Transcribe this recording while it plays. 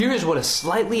Here is what a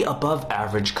slightly above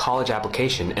average college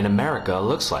application in America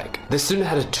looks like. The student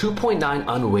had a 2.9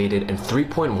 unweighted and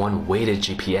 3.1 weighted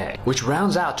GPA, which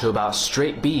rounds out to about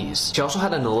straight B's. She also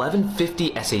had an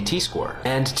 1150 SAT score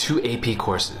and 2 AP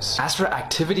courses. As for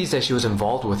activities that she was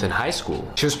involved with in high school,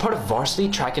 she was part of varsity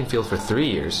track and field for 3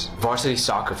 years, varsity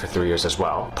soccer for 3 years as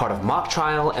well, part of mock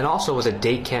trial, and also was a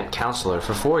day camp counselor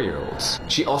for 4-year-olds.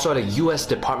 She also had a U.S.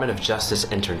 Department of Justice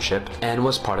internship and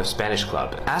was part of Spanish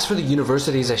Club. As for the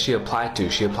universities that she applied to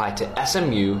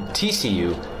SMU,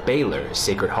 TCU, Baylor,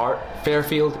 Sacred Heart,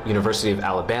 Fairfield, University of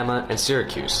Alabama, and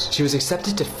Syracuse. She was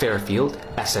accepted to Fairfield,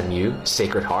 SMU,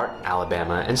 Sacred Heart,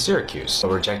 Alabama, and Syracuse, but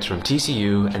rejected from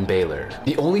TCU and Baylor.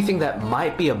 The only thing that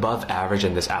might be above average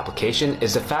in this application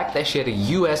is the fact that she had a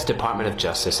U.S. Department of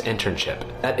Justice internship.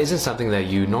 That isn't something that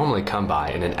you normally come by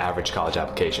in an average college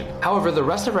application. However, the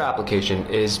rest of her application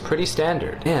is pretty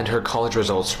standard, and her college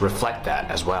results reflect that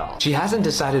as well. She hasn't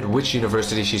decided which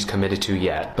university she's committed to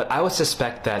yet, but I would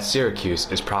suspect that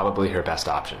Syracuse is probably her best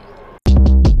option.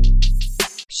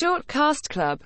 Short Cast Club